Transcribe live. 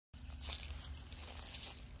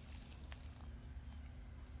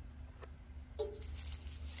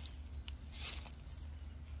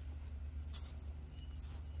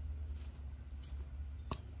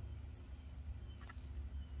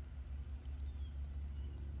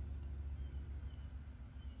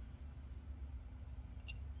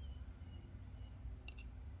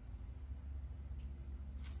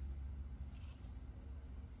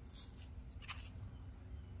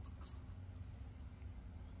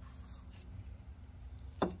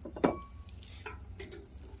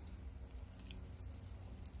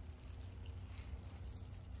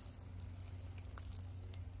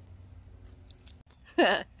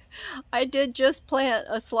I did just plant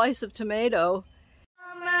a slice of tomato.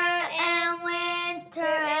 Summer and winter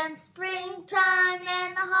and springtime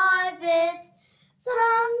and harvest,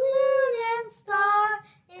 sun, moon, and star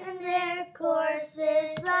in their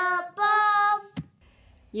courses above.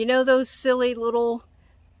 You know those silly little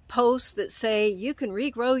posts that say you can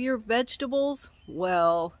regrow your vegetables?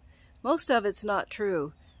 Well, most of it's not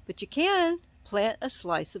true, but you can plant a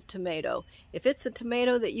slice of tomato. If it's a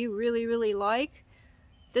tomato that you really, really like,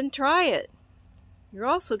 then try it. You're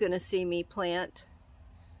also going to see me plant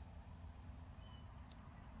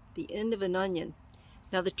the end of an onion.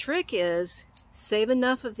 Now the trick is save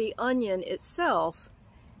enough of the onion itself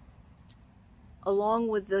along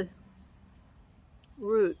with the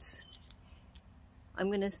roots.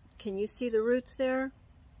 Can you see the roots there?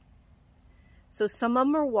 So some of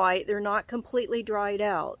them are white, they're not completely dried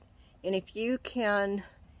out. And if you can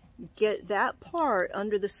get that part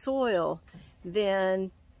under the soil, then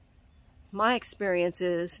my experience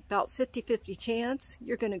is about 50-50 chance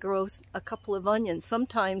you're going to grow a couple of onions.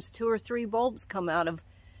 Sometimes 2 or 3 bulbs come out of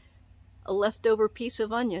a leftover piece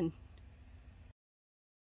of onion.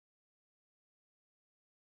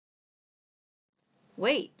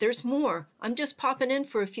 Wait, there's more. I'm just popping in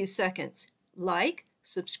for a few seconds. Like,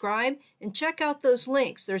 subscribe, and check out those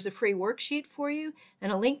links. There's a free worksheet for you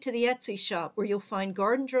and a link to the Etsy shop where you'll find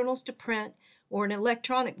garden journals to print or an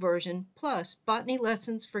electronic version, plus botany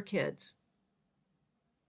lessons for kids.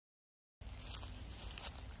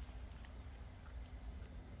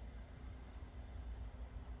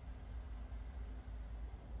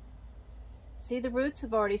 See, the roots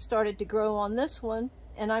have already started to grow on this one,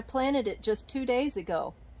 and I planted it just 2 days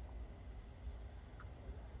ago.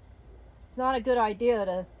 It's not a good idea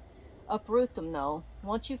to uproot them though.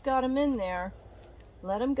 Once you've got them in there,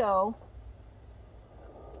 let them go.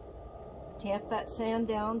 Tamp that sand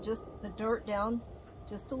down, just the dirt down,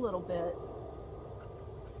 just a little bit.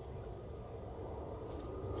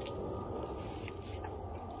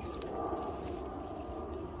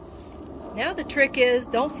 Now the trick is,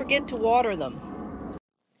 don't forget to water them.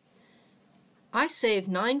 I saved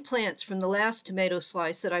 9 plants from the last tomato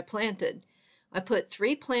slice that I planted. I put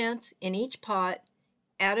 3 plants in each pot,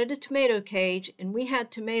 added a tomato cage, and we had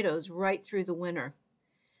tomatoes right through the winter.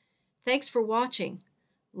 Thanks for watching.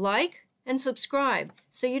 Like and subscribe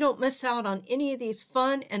so you don't miss out on any of these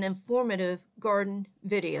fun and informative garden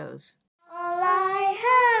videos. All I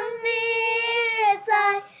have needs,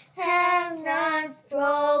 I have not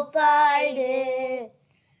provided.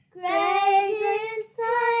 Great is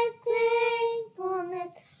thy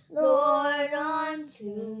faithfulness, Lord,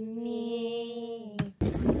 unto me.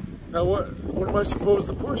 Now what am I supposed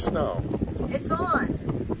to push now? It's on.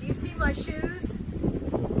 Do you see my shoes?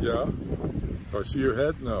 Yeah. Do I see your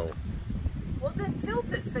head? No. Well, then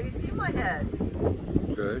tilt it so you see my head.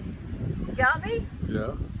 Okay. Got me?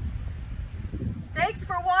 Yeah. Thanks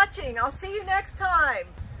for watching. I'll see you next time.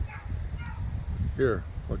 Here,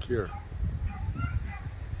 look here.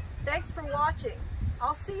 Thanks for watching.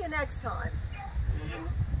 I'll see you next time.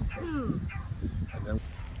 And then...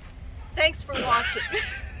 Thanks for watching.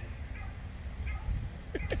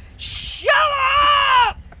 Shut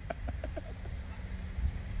up!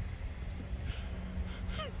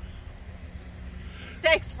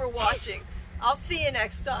 Thanks for watching. I'll see you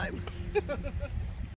next time.